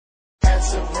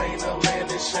That's a rain, a land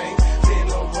of shame.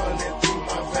 Venom running through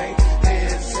my vein.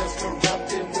 Head cells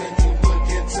corrupted when you look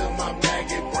into my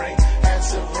maggot brain.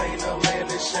 That's a rain, a land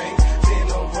of shame.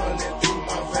 Venom running through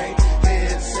my vein.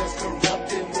 Head cells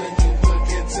corrupted when you look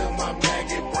into my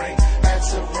maggot brain.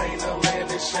 That's a rain, a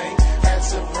land of shame.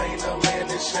 That's a rain, a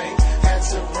land of shame.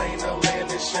 That's a rain, a land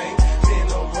of shame.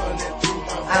 Venom running through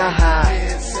my vein.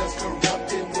 Head cells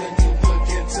corrupted when you look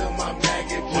into my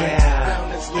maggot brain.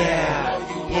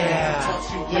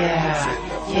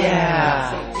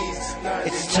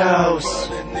 It's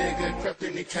toast.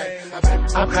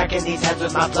 I'm cracking these heads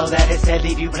with my flow that instead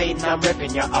leave you bleeding. I'm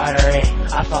ripping your artery.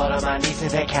 I fall on my knees to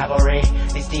the cavalry.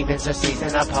 These demons are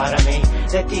seizing a part of me.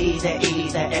 The D, the E,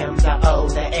 the M, the O,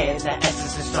 the N, the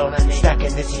S is stolen me. Stuck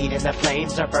in this heat and the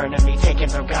flames are burning me. Taken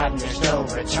from God and there's no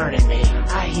returning me.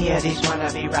 I hear these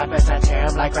wannabe rappers, I tear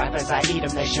them like rappers. I eat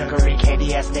them, they sugary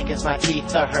candy ass niggas. My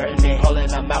teeth are hurting me. Pulling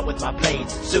them out with my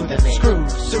blades, soothing me.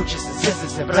 Screws, sutures, and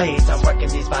scissors and blades. I'm working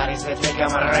these bodies that make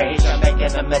them a rage. I'm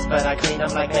making a mess but I clean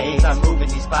them like maize. I'm moving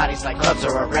these bodies like clubs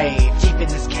or a rave. Deep in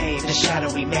this cave, the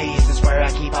shadowy maze is where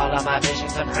I keep all of my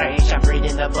visions of rage. I'm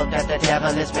reading the book that the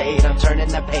devil has made. I'm turning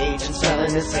the page and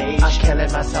spelling the sage. I'm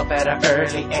killing myself at an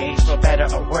early age. For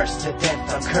better or worse, to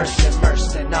death I'm cursed,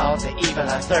 immersed in all the evil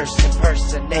I thirst.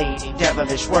 Impersonating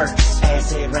devilish works.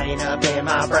 Acid rain up in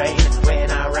my brain. When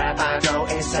I rap I go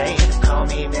insane. Call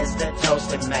me Mr.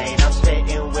 Toasted Man. I'm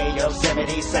spitting with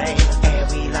Yosemite sane.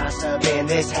 And we lost up in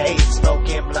this haze.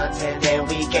 Smoking blunts and then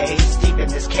we gaze. Deep in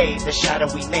this cave, the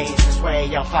shadowy maze is where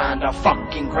y'all find our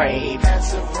fucking grave.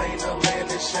 That's a rain, a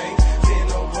land of shame.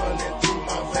 Venom running through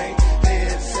my vein.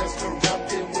 Dead cells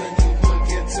corrupted when you look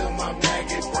into my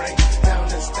maggot brain. Down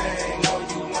this thing, oh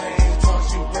you lame.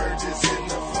 Toss you virgins in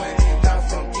the flame. Not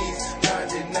from East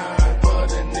 99,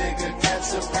 but a nigga. That's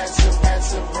a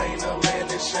rain, a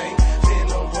land of shame.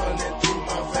 Venom running through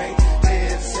my vein.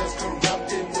 Dead cells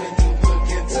corrupted when you look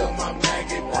into my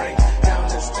maggot brain. Down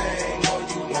this thing, oh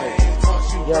you lame. Toss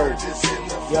you virgins in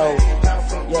the flame. Not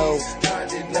from East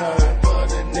 99,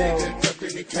 but a nigga.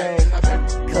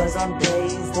 Cause I'm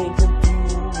dazed and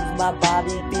confused. My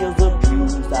body feels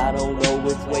abused. I don't know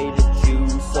which way to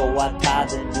choose, so I tie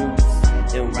the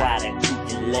noose and write a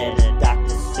creepy letter,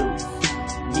 Dr. Seuss.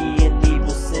 Me and evil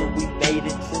sin, we made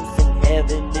it truce, and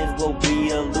heaven is what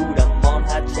we elude. I'm on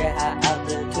high chair, high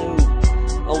altitude.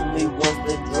 Only once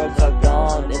the drugs are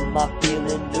gone am I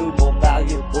feeling new, more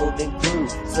valuable than crude.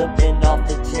 Slipping off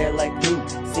the chair like glue.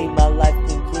 See my life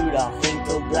conclude. I'll hang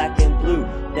till black and blue.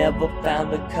 Never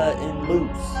found a cutting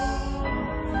loose.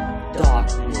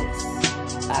 Darkness,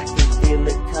 I can feel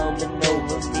it coming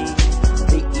over me.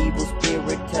 The evil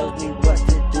spirit tells me what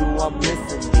to do, I'm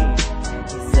listening.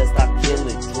 He says stop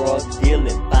killing, drug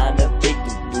dealing, find a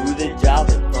victim, do the job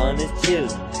and punish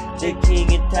children. The king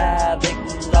and tie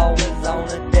victims always on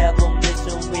a devil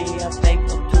mission. We have thank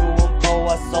them to him for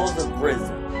our souls in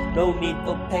prison. No need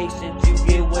for patience, you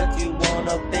get what you want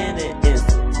up in an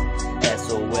instant.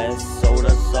 SOS, sold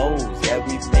our souls, yeah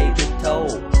we paid the toll.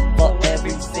 For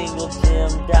every single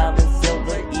gem, diamond,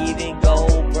 silver, even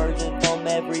gold. Virgin from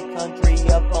every country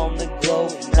up on the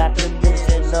globe. Not to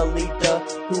mention a leader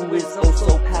who is oh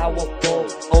so powerful.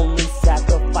 Only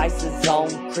sacrifices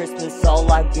on Christmas,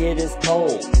 all I get is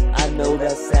cold. I know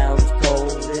that sounds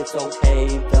cold, it's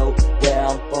okay though. Where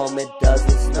I'm from it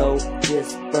doesn't snow.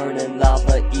 Just burning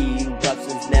lava,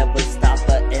 eruptions never stop.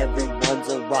 But everyone's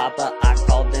a robber, I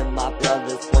call them my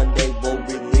brothers. One day we'll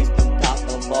release from top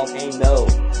of volcano.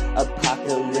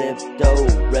 Apocalypto,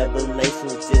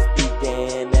 revelations just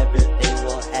began. Everything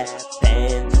will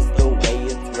happen just the way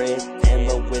it's written,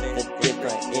 but with a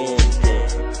different ending.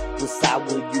 What side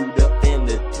will you defend?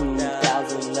 The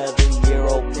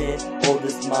 2011-year-old pen, or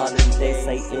this modern day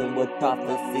Satan with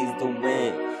prophecies to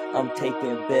win? I'm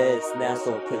taking bets now,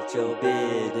 so put your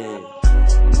bid in.